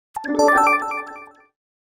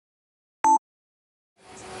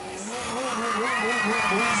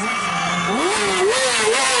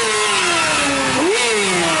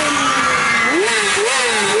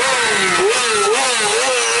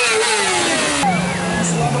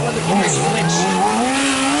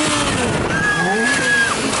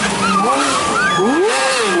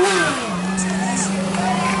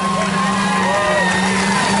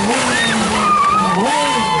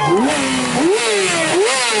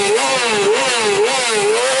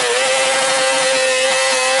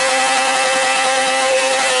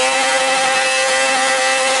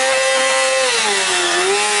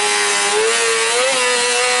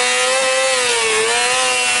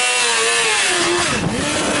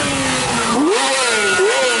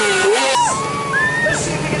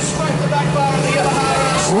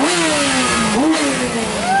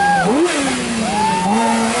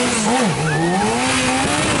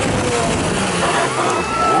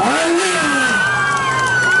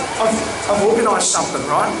I've organised something,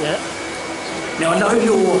 right? Yeah. Now I know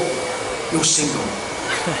you're single,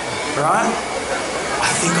 right? I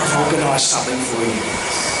think I've organised something for you.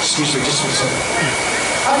 Excuse me, just a second.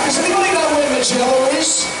 Does anybody know where Mildura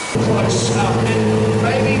is? Close up, and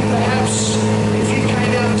maybe perhaps if you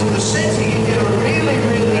came out to the centre, you'd get a really,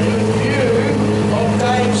 really good view of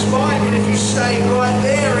Dave's bike, and if you stayed right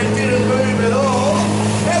there and didn't move at all,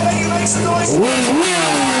 how about you make some noise?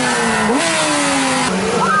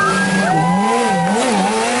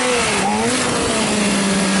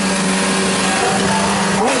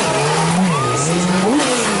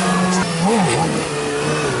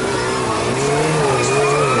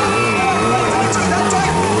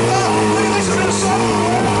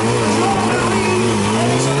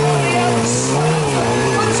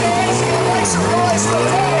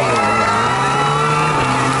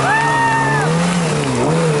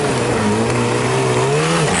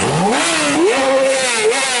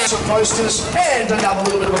 Posters and another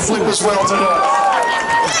little bit of a flip as well to do it.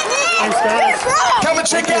 Come and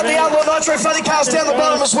check out the Outlaw Nitro funny cars down the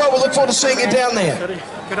bottom as well. We look forward to seeing you down there.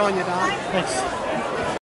 Good on you, darling. Thanks.